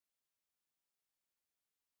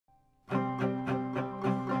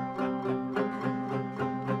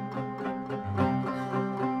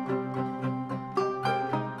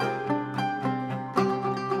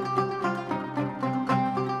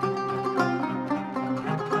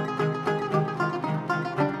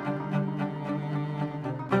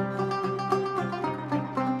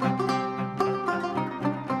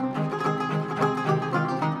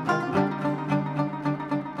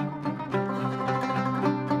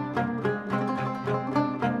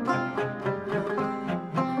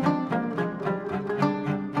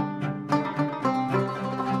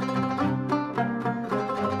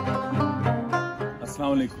अस्सलाम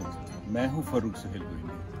वालेकुम, मैं हूं फर्रुख सोहैल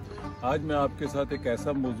गोइंडी। आज मैं आपके साथ एक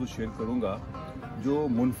ऐसा मौजू शेयर करूंगा जो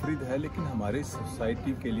मुनफरिद है लेकिन हमारी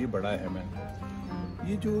सोसाइटी के लिए बड़ा अहम है।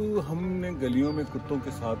 ये जो हमने गलियों में कुत्तों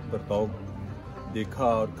के साथ बर्ताव देखा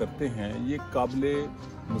और करते हैं, ये काबिले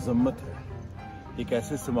मज़म्मत है। एक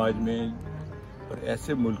ऐसे समाज में और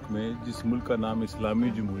ऐसे मुल्क में जिस मुल्क का नाम इस्लामी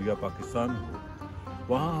जमहूरिया पाकिस्तान हो,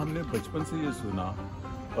 वहाँ हमने बचपन से ये सुना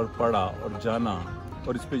और पढ़ा और जाना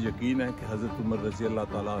और इस पे यकीन है कि हज़रत उमर रज़ी अल्लाह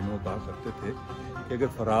ताला अन्हु कहा करते थे कि अगर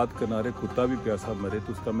फरात किनारे कुत्ता भी प्यासा मरे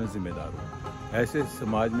तो उसका मैं जिम्मेदार हूँ। ऐसे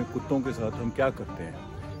समाज में कुत्तों के साथ हम क्या करते हैं,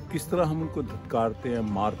 किस तरह हम उनको धत्कारते हैं,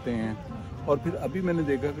 मारते हैं। और फिर अभी मैंने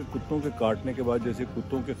देखा कि कुत्तों के काटने के बाद जैसे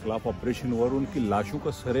कुत्तों के ख़िलाफ़ ऑपरेशन हुआ और उनकी लाशों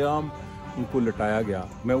का सरेआम उनको लटाया गया,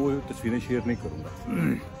 मैं वो तस्वीरें शेयर नहीं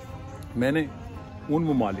करूँगा। मैंने उन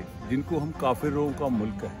ममालिक जिनको हम काफिरों का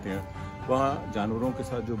मुल्क कहते हैं, वहाँ जानवरों के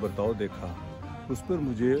साथ जो बर्ताव देखा, उस पर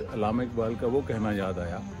मुझे अल्लामा इकबाल का वो कहना याद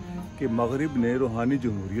आया कि मगरिब ने रूहानी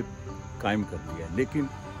जमहूरियत कायम कर दी है, लेकिन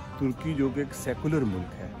तुर्की जो कि एक सेकुलर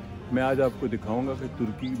मुल्क है। मैं आज आपको दिखाऊंगा कि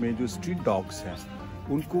तुर्की में जो स्ट्रीट डॉग्स हैं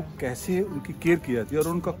उनको कैसे उनकी केयर की जाती है और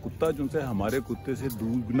उनका कुत्ता जो है हमारे कुत्ते से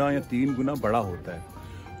 2 गुना या 3 गुना बड़ा होता है।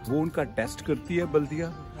 वो उनका टेस्ट करती है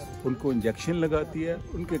बल्दिया, उनको इंजेक्शन लगाती है,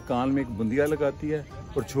 उनके कान में एक बुंदिया लगाती है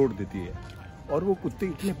और छोड़ देती है। और वो कुत्ते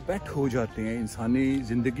इतने पेट हो जाते हैं इंसानी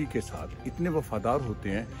ज़िंदगी के साथ, इतने वफादार होते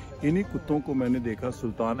हैं। इन्हीं कुत्तों को मैंने देखा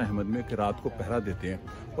सुल्तान अहमद में कि रात को पहरा देते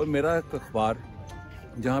हैं। और मेरा एक अखबार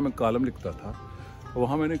जहाँ मैं कॉलम लिखता था,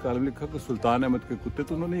 वहाँ मैंने कॉलम लिखा कि सुल्तान अहमद के कुत्ते,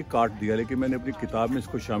 तो उन्होंने ये काट दिया, लेकिन मैंने अपनी किताब में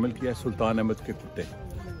इसको शामिल किया है सुल्तान अहमद के कुत्ते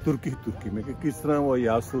तुर्की में, कि किस तरह वो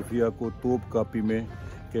या सूफिया को तोप कापी में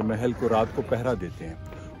के महल को रात को पहरा देते हैं।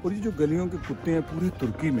 और ये जो गलियों के कुत्ते हैं पूरी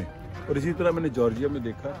तुर्की में, और इसी तरह मैंने जॉर्जिया में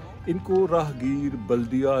देखा, इनको राहगीर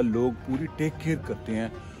बल्दिया लोग पूरी टेक केयर करते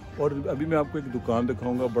हैं। और अभी मैं आपको एक दुकान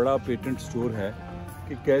दिखाऊंगा, बड़ा पेटेंट स्टोर है,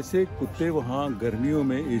 कि कैसे कुत्ते वहाँ गर्मियों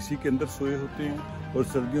में एसी के अंदर सोए होते हैं और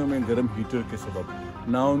सर्दियों में गर्म हीटर के सबब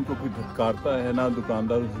ना उनको कोई धत्कारता है, ना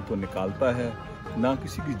दुकानदार उनको निकालता है, ना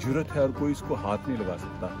किसी की जरूरत है और कोई इसको हाथ नहीं लगा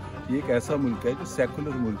सकता। ये एक ऐसा मुल्क है जो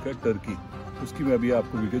सेकुलर मुल्क है, टर्की। उसकी मैं अभी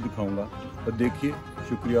आपको वीडियो दिखाऊंगा और देखिए।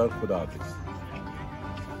 शुक्रिया और खुदा हाफिज़।